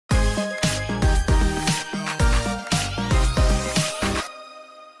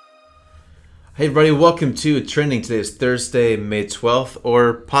Hey everybody, welcome to Trending. Today is Thursday, May 12th,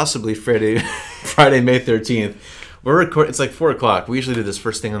 or possibly Friday, Friday, May 13th. It's like 4 o'clock. We usually do this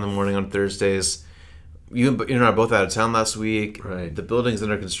first thing in the morning on Thursdays. You and I are both out of town last week. Right. The building's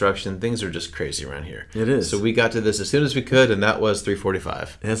under construction. Things are just crazy around here. It is. So we got to this as soon as we could, and that was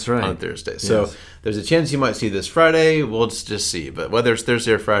 3:45. That's right. On Thursday. Yes. So there's a chance you might see this Friday. We'll just see. But whether it's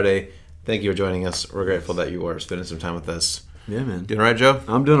Thursday or Friday, thank you for joining us. We're grateful that you are spending some time with us. Yeah, man. Doing all right, Joe?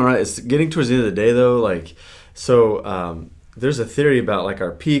 I'm doing all right. It's getting towards the end of the day, though. There's a theory about like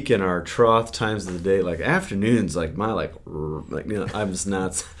our peak and our trough times of the day. Like afternoons, I'm just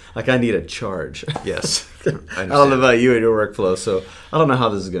not like I need a charge. Yes. I don't know about you and your workflow, so I don't know how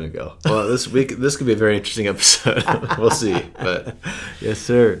this is going to go. Well, this could be a very interesting episode. We'll see. But yes,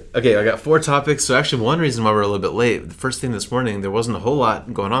 sir. Okay, I got 4 topics. So actually, one reason why we're a little bit late, the first thing this morning, there wasn't a whole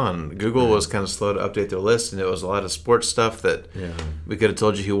lot going on. Google was kind of slow to update their list, and it was a lot of sports stuff that we could have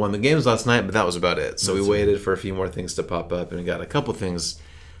told you who won the games last night, but that was about it. So we waited for a few more things to pop up, and we got a couple things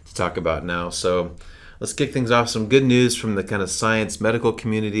to talk about now. So let's kick things off. Some good news from the kind of science medical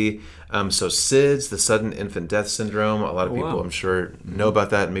community. So SIDS, the sudden infant death syndrome, a lot of people I'm sure know about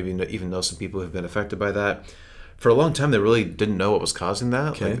that, and maybe even know some people who've been affected by that. For a long time, they really didn't know what was causing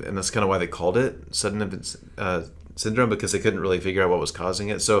that, and that's kind of why they called it sudden infant syndrome, because they couldn't really figure out what was causing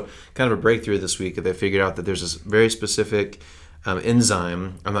it. So kind of a breakthrough this week, they figured out that there's this very specific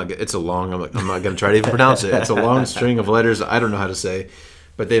enzyme. It's a long. I'm not going to try to even pronounce it. It's a long string of letters I don't know how to say.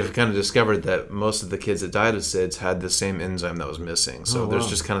 But they've kind of discovered that most of the kids that died of SIDS had the same enzyme that was missing. So there's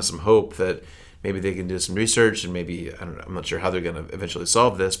just kind of some hope that maybe they can do some research, and maybe, I'm not sure how they're going to eventually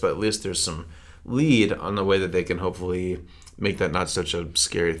solve this, but at least there's some lead on the way that they can hopefully make that not such a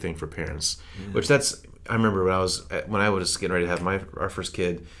scary thing for parents. I remember when I was getting ready to have our first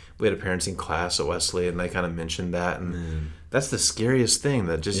kid, we had a parenting class at Wesley, and they kind of mentioned that, and that's the scariest thing,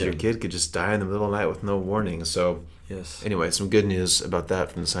 that just your kid could just die in the middle of the night with no warning. So anyway, some good news about that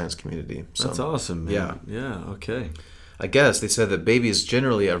from the science community. So, that's awesome, man. Yeah, okay. I guess they said that babies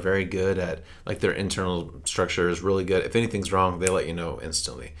generally are very good at, like, their internal structure is really good. If anything's wrong, they let you know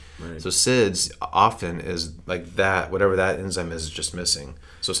instantly. Right. So SIDS often is like that, whatever that enzyme is just missing.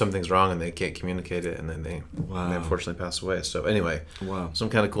 So something's wrong and they can't communicate it, and then they unfortunately pass away. So anyway, some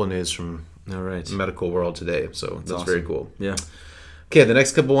kind of cool news from the medical world today. So that's awesome. Very cool. Yeah. Okay, the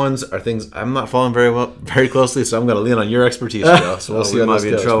next couple ones are things I'm not following very closely, so I'm going to lean on your expertise, Joe. So we'll see how this goes.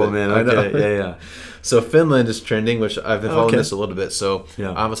 We might be in trouble, man. Okay, yeah. So Finland is trending, which I've been following this a little bit. So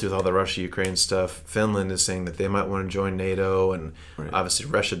obviously with all the Russia-Ukraine stuff, Finland is saying that they might want to join NATO, and obviously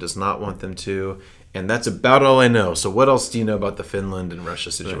Russia does not want them to. And that's about all I know. So what else do you know about the Finland and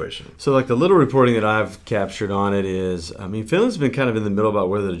Russia situation? Right. So like the little reporting that I've captured on it is, Finland's been kind of in the middle about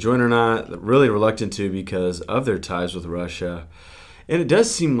whether to join or not, really reluctant to because of their ties with Russia. And it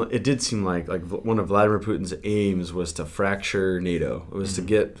did seem like one of Vladimir Putin's aims was to fracture NATO. It was to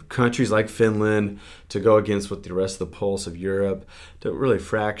get countries like Finland to go against what the rest of the pulse of Europe, to really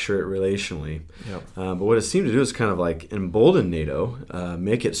fracture it relationally. Yep. But what it seemed to do is kind of like embolden NATO,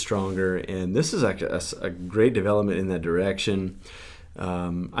 make it stronger. And this is like a great development in that direction.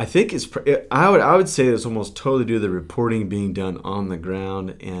 I think I would say it's almost totally due to the reporting being done on the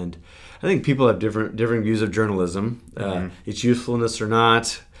ground, and I think people have different views of journalism, its usefulness or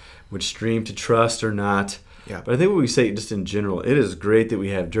not, which stream to trust or not. Yeah. But I think what we say just in general, it is great that we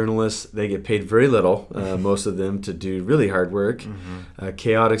have journalists. They get paid very little, most of them, to do really hard work,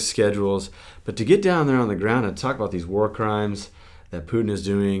 chaotic schedules, but to get down there on the ground and talk about these war crimes that Putin is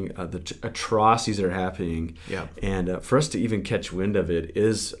doing, the atrocities that are happening, and for us to even catch wind of it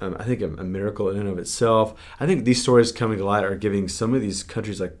is, I think, a miracle in and of itself. I think these stories coming to light are giving some of these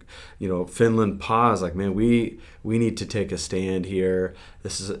countries like, Finland pause. Like, man, we need to take a stand here.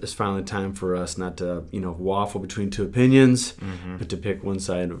 This is finally time for us not to, waffle between two opinions, but to pick one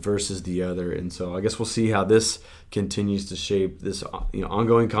side versus the other. And so I guess we'll see how this continues to shape this,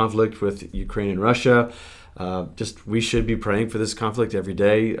 ongoing conflict with Ukraine and Russia. We should be praying for this conflict every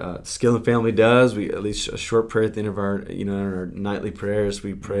day. Skill and Family does. We at least a short prayer at the end of our, in our nightly prayers,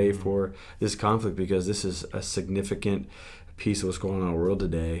 we pray for this conflict because this is a significant piece of what's going on in our world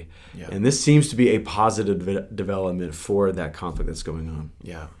today. Yeah. And this seems to be a positive development for that conflict that's going on.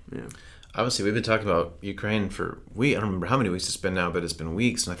 Yeah. Obviously, we've been talking about Ukraine for I don't remember how many weeks it's been now, but it's been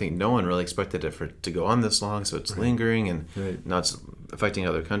weeks, and I think no one really expected it to go on this long, so it's lingering and not affecting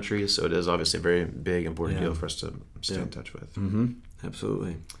other countries, so it is obviously a very big, important deal for us to stay in touch with.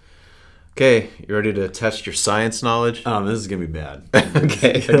 Absolutely. Okay, you ready to test your science knowledge? This is gonna be bad.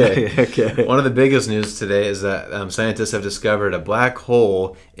 Okay. One of the biggest news today is that scientists have discovered a black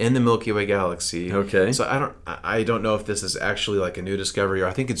hole in the Milky Way galaxy. Okay. So I don't know if this is actually like a new discovery, or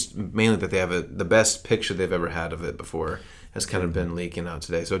I think it's mainly that they have the best picture they've ever had of it before has kind of been leaking out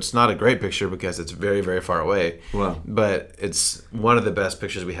today. So it's not a great picture because it's very, very far away. Wow. But it's one of the best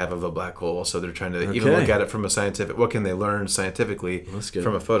pictures we have of a black hole. So they're trying to even look at it from a scientific, what can they learn scientifically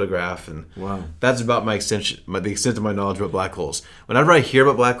from a photograph. And that's about the extent of my knowledge about black holes. Whenever I hear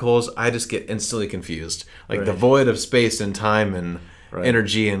about black holes, I just get instantly confused. Like the void of space and time and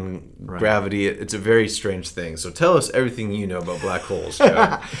energy and gravity. It's a very strange thing. So tell us everything you know about black holes, Joe.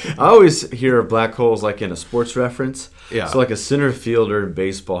 I always hear of black holes like in a sports reference. Yeah. So like a center fielder in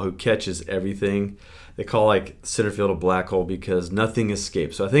baseball who catches everything, they call like center field a black hole because nothing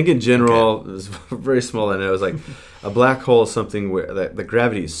escapes. So I think in general, it's very small I know, it's like a black hole is something where the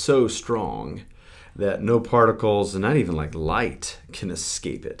gravity is so strong that no particles, and not even like light, can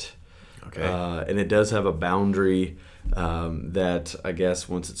escape it. Okay. And it does have a boundary that I guess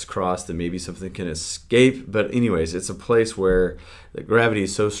once it's crossed, then maybe something can escape. But anyways, it's a place where the gravity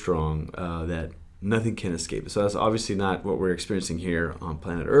is so strong that nothing can escape. So that's obviously not what we're experiencing here on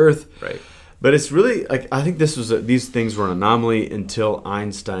planet Earth. Right. But it's really like I think these things were an anomaly until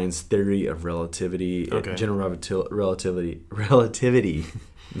Einstein's theory of relativity, general relativity.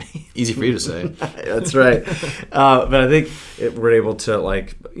 Easy for you to say. That's right. But I think we're able to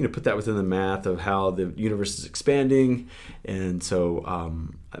put that within the math of how the universe is expanding, and so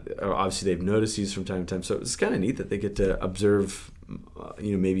obviously they've noticed these from time to time. So it's kind of neat that they get to observe,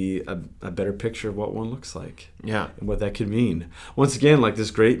 maybe a better picture of what one looks like. Yeah. And what that could mean. Once again, like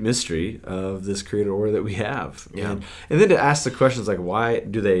this great mystery of this created order that we have. Yeah. And then to ask the questions like, how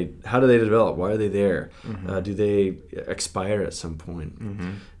do they develop? Why are they there? Mm-hmm. Do they expire at some point?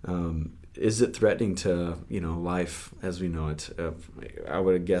 Mm-hmm. Is it threatening to, life as we know it? I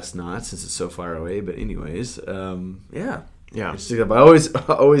would guess not, since it's so far away. But anyways, yeah. Yeah, I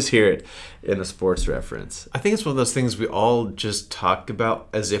always hear it in a sports reference. I think it's one of those things we all just talk about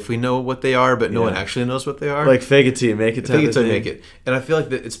as if we know what they are, but no one actually knows what they are. Like fake it till you make it. Fake it till you make it. And I feel like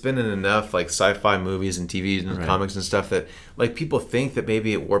that it's been in enough like sci-fi movies and TV and comics and stuff that like people think that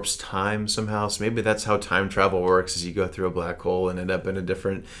maybe it warps time somehow. So maybe that's how time travel works: is you go through a black hole and end up in a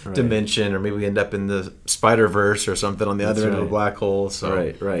different dimension, or maybe we end up in the Spider-Verse or something on the other end of a black hole. So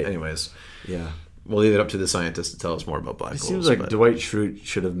right. Anyways, yeah. We'll leave it up to the scientists to tell us more about black holes. It seems like Dwight Schrute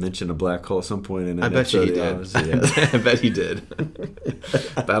should have mentioned a black hole at some point in an episode. I bet he did.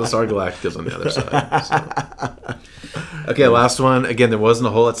 Battlestar Galactica's on the other side. So. Okay, last one. Again, there wasn't a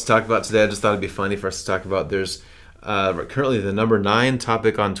whole lot to talk about today. I just thought it'd be funny for us to talk about. There's currently the number 9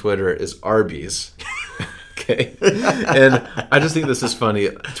 topic on Twitter is Arbys. Okay. And I just think this is funny.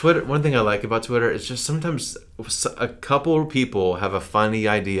 Twitter. One thing I like about Twitter is just sometimes a couple people have a funny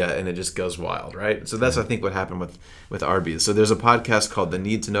idea and it just goes wild, right? So that's I think what happened with Arbys. So there's a podcast called the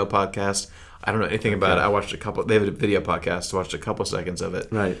Need to Know podcast. I don't know anything about it. I watched they have a video podcast. I watched a couple seconds of it.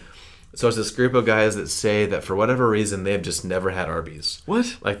 Right. So it's this group of guys that say that for whatever reason they have just never had Arbys.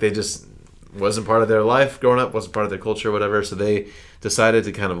 What? Like they just wasn't part of their life growing up, wasn't part of their culture, whatever. So they decided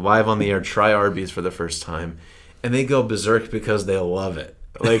to kind of live on the air try Arbys for the first time, and they go berserk because they love it.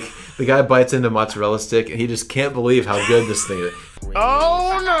 Like the guy bites into mozzarella stick, and he just can't believe how good this thing is.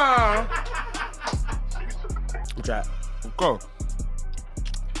 Oh no! Okay, go.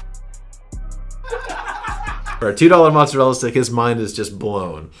 For a $2 mozzarella stick, his mind is just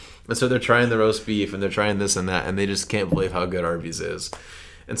blown. And so they're trying the roast beef, and they're trying this and that, and they just can't believe how good Arbys is.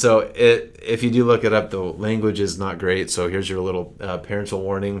 And so if you do look it up, the language is not great. So here's your little parental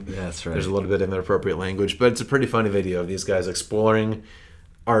warning. Yeah, that's right. There's a little bit of inappropriate language, but it's a pretty funny video of these guys exploring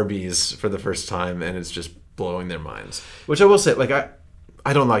Arbys for the first time, and it's just blowing their minds. Which I will say, like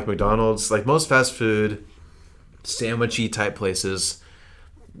I don't like McDonald's. Like most fast food, sandwichy type places,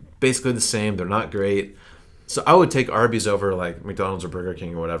 basically the same. They're not great. So I would take Arbys over like McDonald's or Burger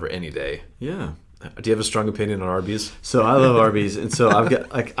King or whatever any day. Yeah. Do you have a strong opinion on Arbys? So I love Arbys, and so I've got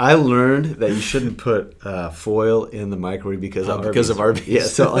I learned that you shouldn't put foil in the microwave because of Arbys. Yeah.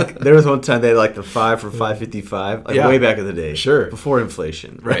 So there was one time they had like the 5 for $5.55, way back in the day, sure, before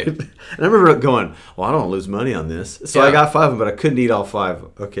inflation, right? And I remember going, well, I don't want to lose money on this, so I got 5 of them, but I couldn't eat all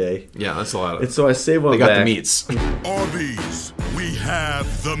 5. Okay. Yeah, that's a lot of. And so I saved one. They got the meats. Arby's, we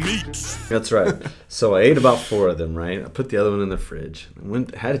have the meats. That's right. So I ate about 4 of them, right? I put the other one in the fridge.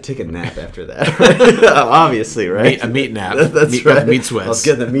 Had to take a nap after that, right? Obviously, right? A meat nap. That's right. Meat sweats. I was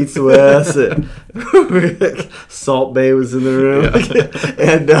getting the meat sweats. And Salt Bay was in the room.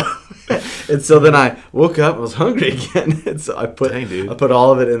 Yeah. And so then I woke up, I was hungry again. And so I put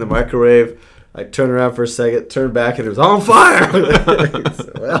all of it in the microwave. I turned around for a second, turned back, and it was on fire.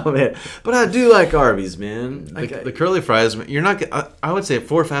 Well, man. But I do like Arby's, man. The curly fries, you're not. I would say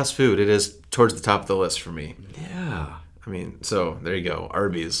for fast food, it is towards the top of the list for me. Yeah. I mean, so there you go,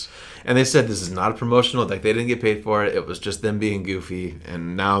 Arbys. And they said this is not a promotional, like they didn't get paid for it. It was just them being goofy.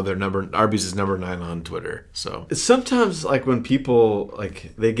 And now Arbys is number 9 on Twitter. So it's sometimes like when people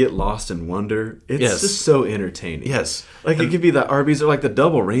like they get lost in wonder, it's just so entertaining. Yes. Like it could be the Arbys or like the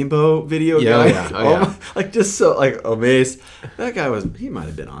double rainbow video guy. Yeah. Like just so like amazed. That guy he might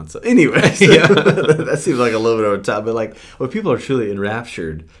have been on so anyways. That seems like a little bit over top. But like when people are truly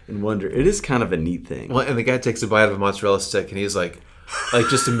enraptured in wonder, it is kind of a neat thing. Well, and the guy takes a bite of a mozzarella stick and he's like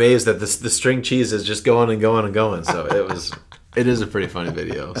just amazed that the string cheese is just going and going and going. So it is a pretty funny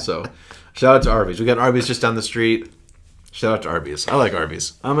video. So shout out to Arbys. We got Arbys just down the street. Shout out to Arbys. I like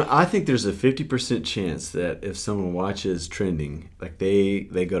Arbys. I think there's a 50% chance that if someone watches trending, like they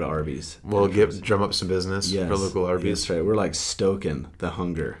go to Arbys. We'll drum up some business for local Arbys. That's right. We're like stoking the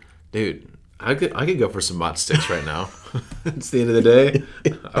hunger. Dude, I could go for some mott sticks right now. It's the end of the day.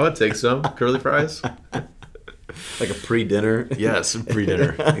 I would take some curly fries. Like a pre-dinner? Yes,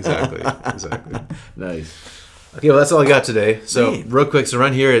 pre-dinner. Exactly. Nice. Okay, well, that's all I got today. So, real quick, so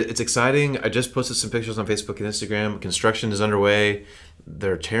around here, it's exciting. I just posted some pictures on Facebook and Instagram. Construction is underway.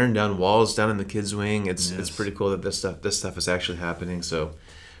 They're tearing down walls down in the kids' wing. It's pretty cool that this stuff is actually happening. So,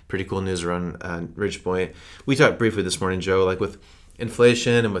 pretty cool news around Ridge Point. We talked briefly this morning, Joe, like with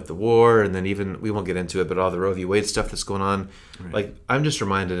inflation and with the war, and then even, we won't get into it, but all the Roe v. Wade stuff that's going on. Right. Like, I'm just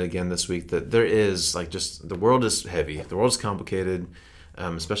reminded again this week that there is, like, just, the world is heavy. The world is complicated,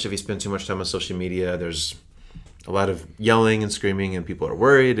 especially if you spend too much time on social media. There's a lot of yelling and screaming, and people are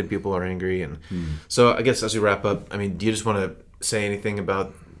worried, and people are angry. And so I guess as we wrap up, I mean, do you just want to say anything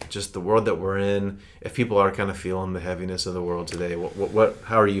about just the world that we're in? If people are kind of feeling the heaviness of the world today,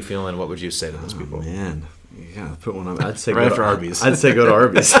 how are you feeling? What would you say to those people? Man. Yeah, put one on. I'd say right after Arbys. I'd say go to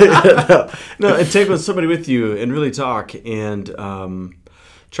Arbys. No, and take somebody with you and really talk and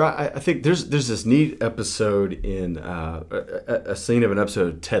try. I think there's this neat episode in a scene of an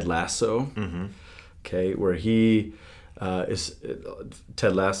episode of Ted Lasso. Okay, where he is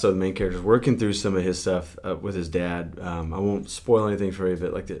Ted Lasso, the main character, is working through some of his stuff with his dad. I won't spoil anything for you,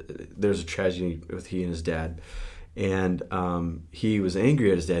 but like there's a tragedy with he and his dad. And he was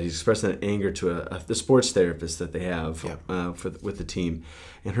angry at his dad. He's expressing that anger to the sports therapist that they have with the team.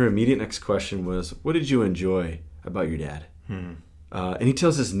 And her immediate next question was, "What did you enjoy about your dad?" And he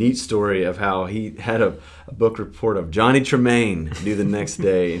tells this neat story of how he had a book report of Johnny Tremaine due the next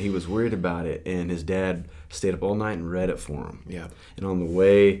day, and he was worried about it. And his dad stayed up all night and read it for him. Yeah. And on the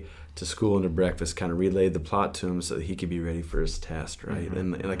way to school and to breakfast, kind of relayed the plot to him so that he could be ready for his test, right?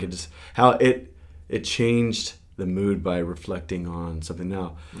 And like it just how it changed the mood by reflecting on something.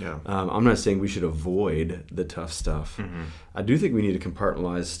 Now, I'm not saying we should avoid the tough stuff. I do think we need to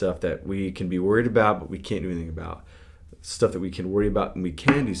compartmentalize stuff that we can be worried about but we can't do anything about. Stuff that we can worry about and we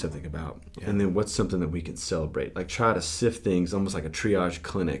can do something about. And then what's something that we can celebrate. Like try to sift things almost like a triage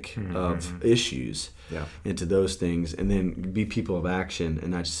clinic of issues into those things, and then be people of action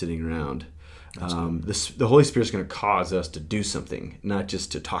and not just sitting around. The Holy Spirit's going to cause us to do something, not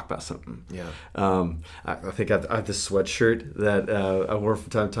just to talk about something. I think I have this sweatshirt that I wore from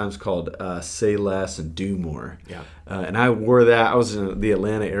time to time called "Say Less and Do More." And I wore that. I was in the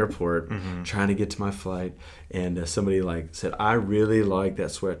Atlanta airport trying to get to my flight, and somebody said, "I really like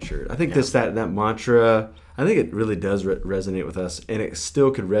that sweatshirt." I think that mantra. I think it really does resonate with us, and it still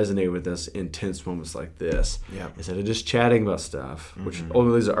could resonate with us in tense moments like this. Instead of just chatting about stuff, which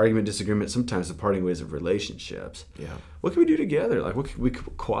ultimately is an argument, disagreement, sometimes the parting ways of relationships. What can we do together? Like, what can we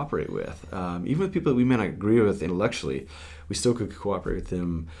cooperate with? Even with people that we may not agree with intellectually, we still could cooperate with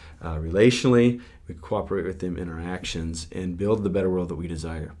them relationally. We could cooperate with them in our actions and build the better world that we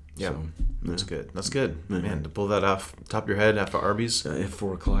desire. That's good. That's good, man. To pull that off top of your head after Arby's at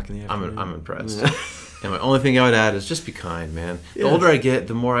 4 o'clock in the afternoon. I'm impressed. And my only thing I would add is just be kind, man. The older I get,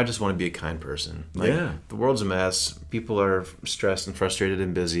 the more I just want to be a kind person. The world's a mess. People are stressed and frustrated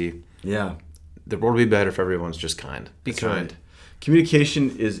and busy. The world would be better if everyone's just kind. Be kind. Right.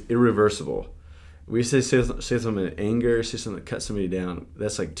 Communication is irreversible. We say something in anger, say something that cuts somebody down.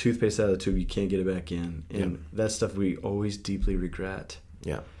 That's like toothpaste out of the tube. You can't get it back in. And that's stuff we always deeply regret.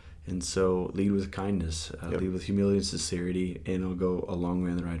 And so lead with kindness, lead with humility and sincerity, and it'll go a long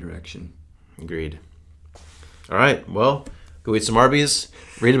way in the right direction. Agreed. All right. Well, go eat some Arbys,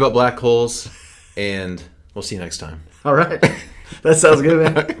 read about black holes, and we'll see you next time. All right. That sounds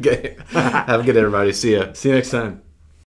good, man. Okay. Have a good day, everybody. See ya. See you next time.